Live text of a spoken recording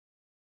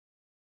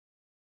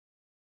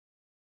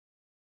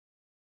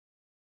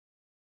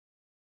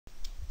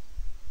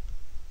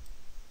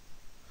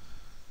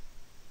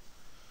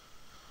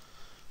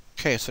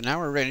Okay, so now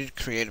we're ready to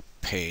create a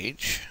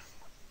page.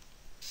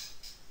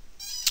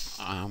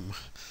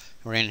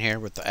 We're in here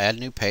with the add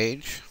new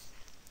page,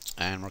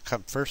 and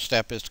first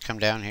step is to come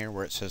down here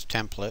where it says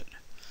template,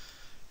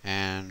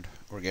 and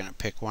we're going to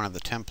pick one of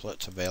the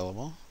templates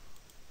available,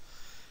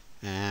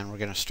 and we're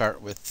going to start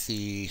with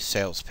the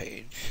sales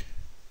page.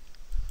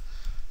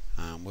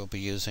 We'll be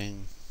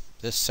using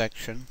this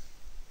section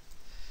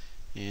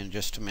in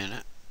just a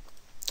minute.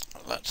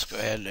 Let's go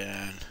ahead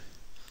and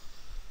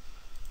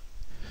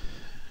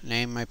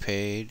name my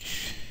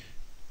page.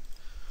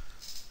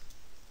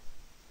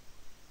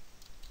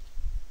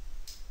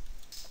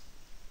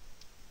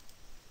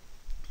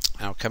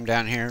 I'll come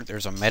down here.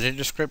 There's a meta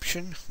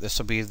description. This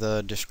will be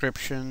the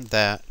description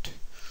that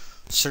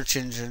search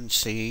engines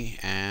see,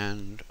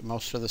 and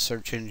most of the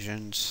search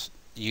engines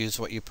use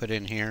what you put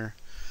in here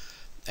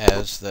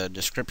as the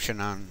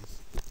description on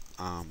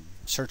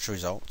search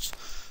results.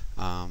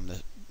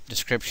 The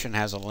description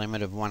has a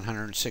limit of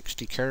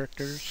 160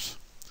 characters.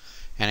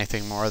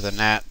 Anything more than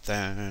that,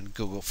 then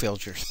Google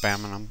feels you're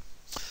spamming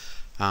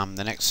them.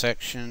 The next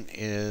section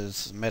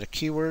is meta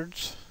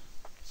keywords.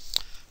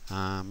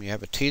 You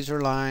have a teaser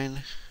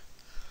line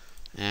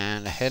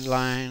and a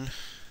headline.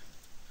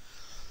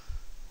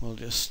 We'll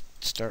just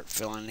start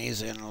filling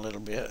these in a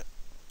little bit.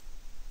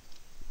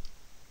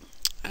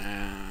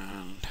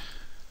 And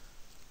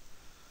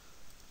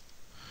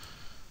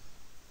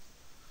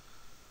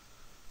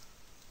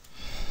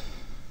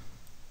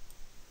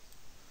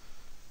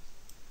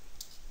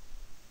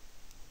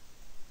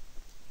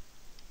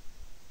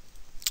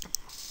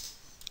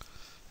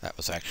that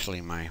was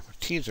actually my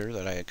teaser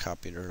that I had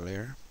copied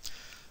earlier.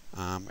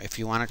 If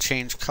you want to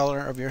change color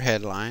of your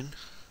headline,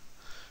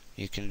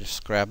 you can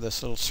just grab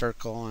this little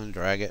circle and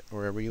drag it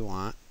wherever you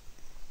want.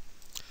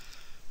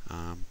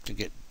 To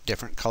get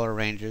different color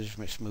ranges,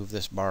 just move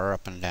this bar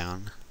up and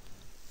down.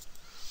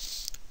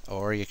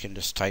 Or you can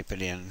just type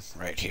it in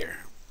right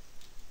here.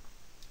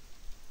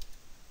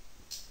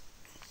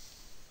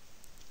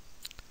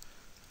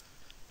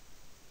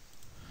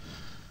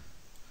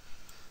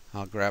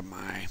 I'll grab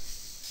my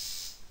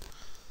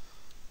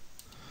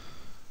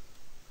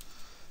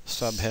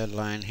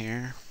subheadline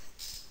here.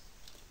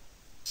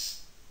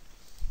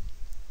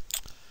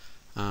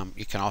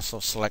 You can also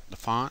select the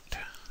font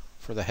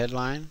for the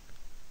headline.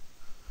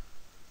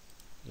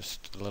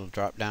 Just a little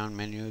drop down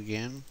menu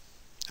again.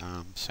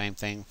 Same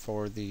thing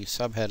for the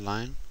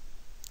subheadline.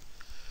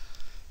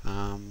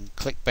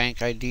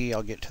 ClickBank ID,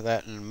 I'll get to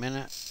that in a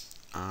minute.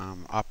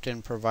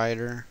 Opt-in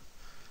provider.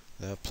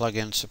 The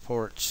plugin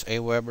supports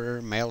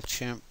Aweber,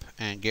 MailChimp,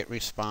 and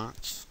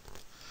GetResponse.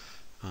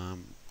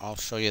 I'll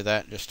show you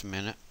that in just a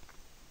minute.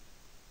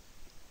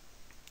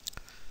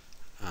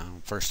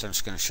 First, I'm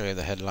just going to show you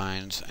the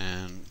headlines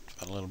and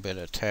a little bit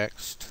of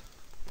text.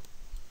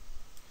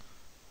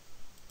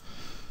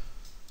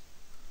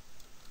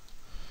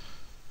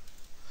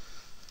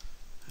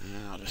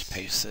 And I'll just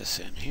paste this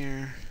in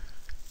here.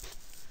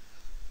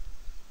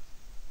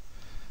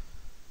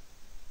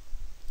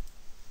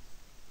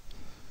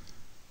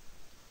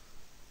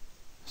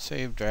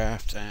 Save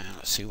draft, and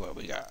let's see what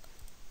we got.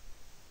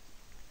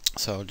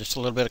 So just a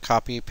little bit of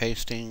copy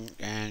pasting,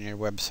 and your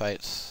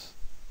website's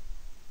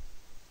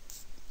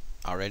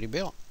already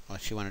built,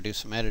 unless you want to do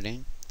some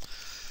editing.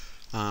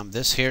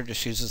 This here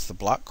just uses the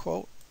block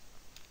quote,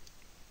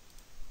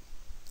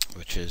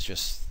 which is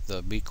just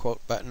the B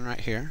quote button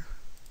right here.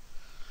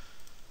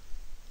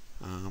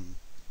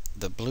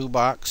 The blue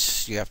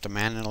box, you have to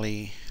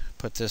manually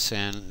put this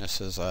in. This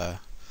is a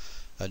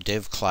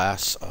div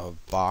class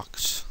of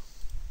box.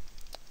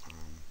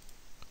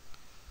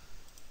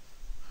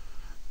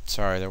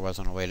 Sorry, there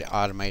wasn't a way to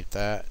automate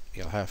that.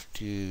 You'll have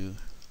to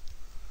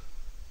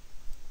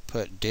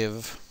put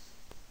div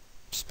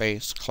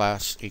space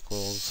class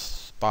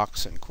equals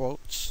box and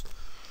quotes.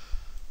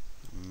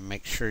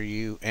 Make sure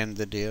you end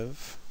the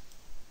div.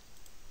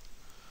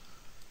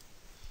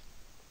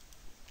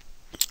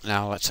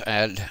 Now let's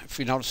add, if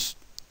you notice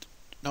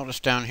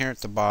down here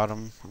at the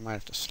bottom, I might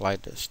have to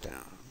slide this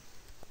down.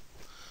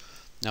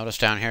 Notice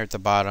down here at the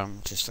bottom,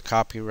 just the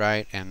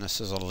copyright, and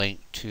this is a link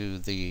to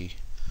the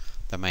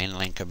main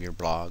link of your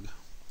blog.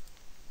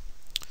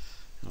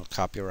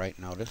 Copyright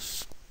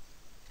notice.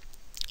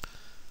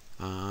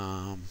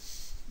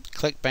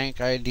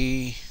 ClickBank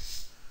ID.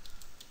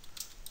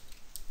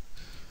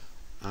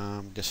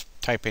 Just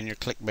type in your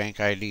ClickBank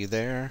ID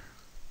there.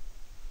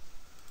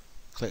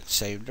 Click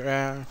Save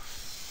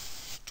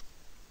Draft.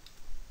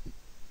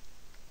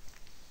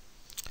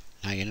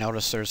 Now you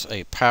notice there's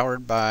a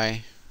Powered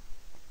by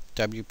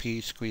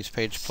WP Squeeze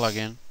Page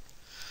plugin,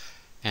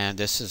 and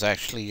this is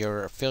actually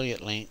your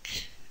affiliate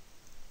link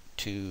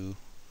to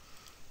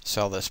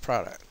sell this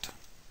product.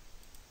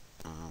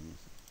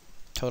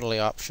 Totally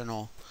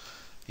optional.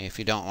 If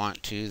you don't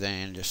want to,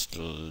 then just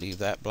leave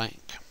that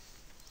blank.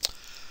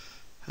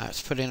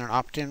 Let's put in an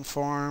opt-in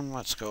form.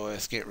 Let's go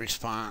with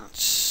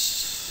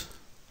GetResponse.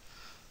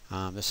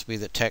 This will be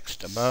the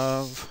text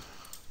above.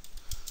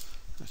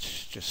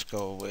 Let's just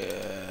go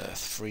with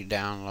free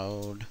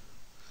download.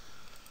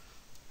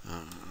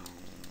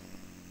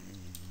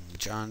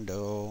 John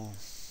Doe,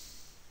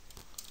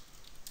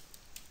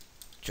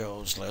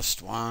 Joe's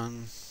list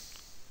 1,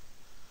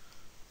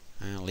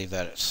 and I'll leave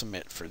that at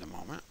submit for the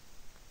moment.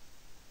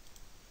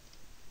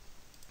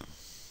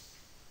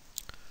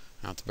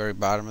 Now at the very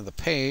bottom of the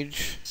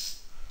page,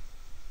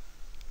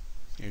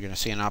 you're going to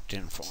see an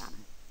opt-in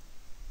form.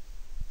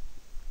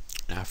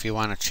 Now if you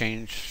want to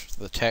change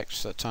the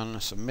text that's on the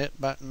submit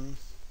button,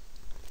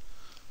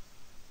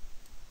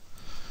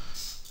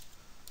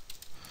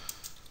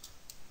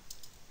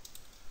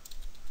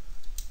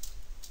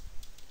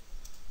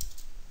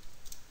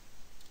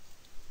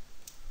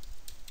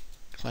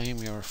 claim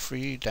your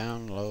free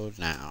download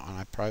now, and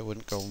I probably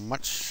wouldn't go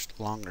much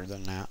longer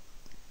than that.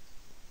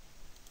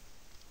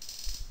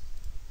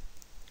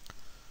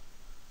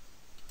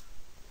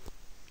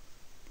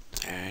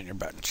 And your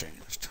button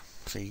changed.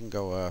 So you can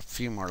go a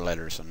few more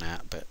letters than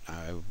that, but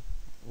I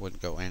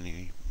wouldn't go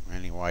any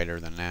wider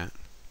than that.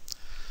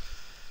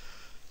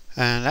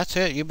 And that's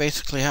it. You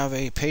basically have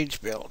a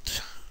page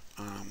built.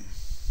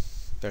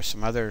 There's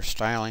some other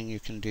styling you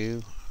can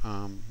do.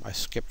 I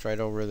skipped right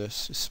over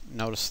this. Just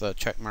notice the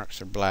check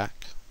marks are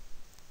black.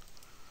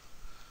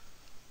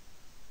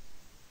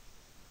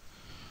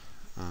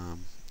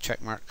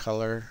 Check mark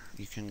color,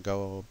 you can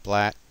go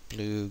black,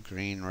 blue,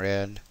 green,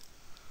 red.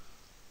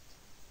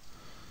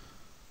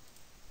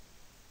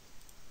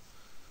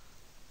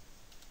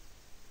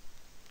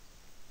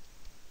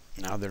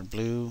 Now they're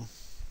blue.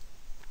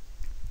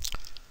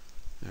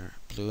 They're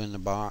blue in the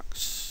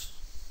box.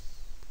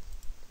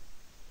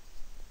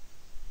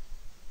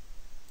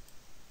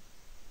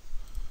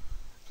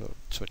 Go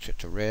switch it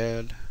to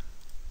red.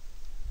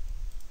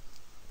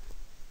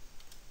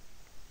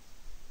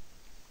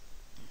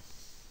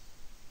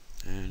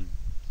 And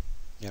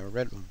you have a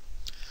red one.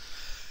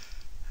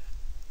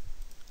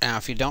 Now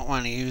if you don't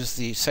want to use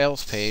the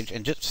sales page,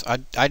 and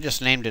I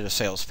just named it a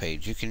sales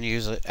page. You can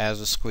use it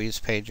as a squeeze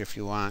page if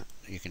you want.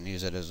 You can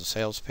use it as a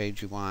sales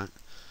page you want.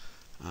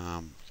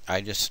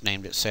 I just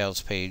named it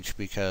sales page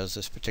because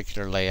this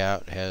particular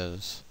layout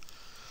has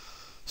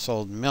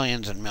sold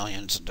millions and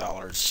millions of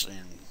dollars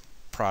in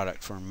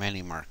product for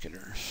many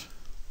marketers.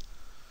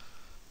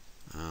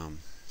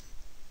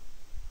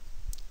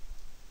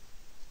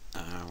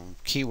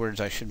 Keywords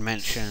I should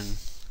mention.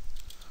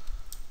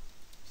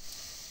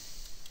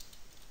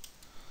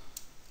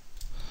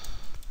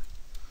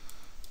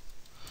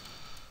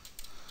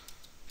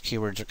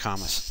 Keywords are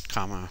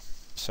comma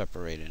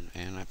separated,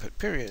 and I put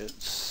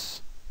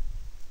periods.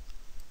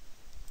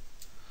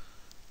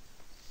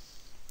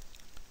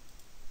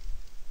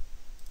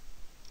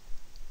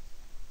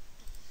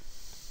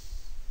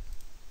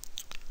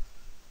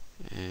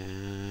 And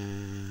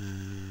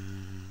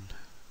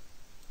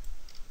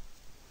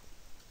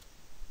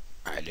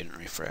I didn't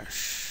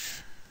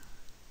refresh.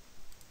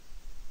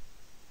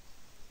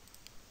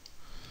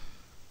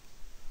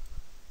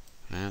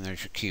 And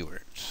there's your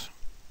keywords.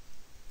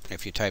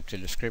 If you typed a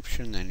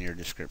description, then your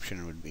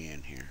description would be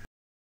in here.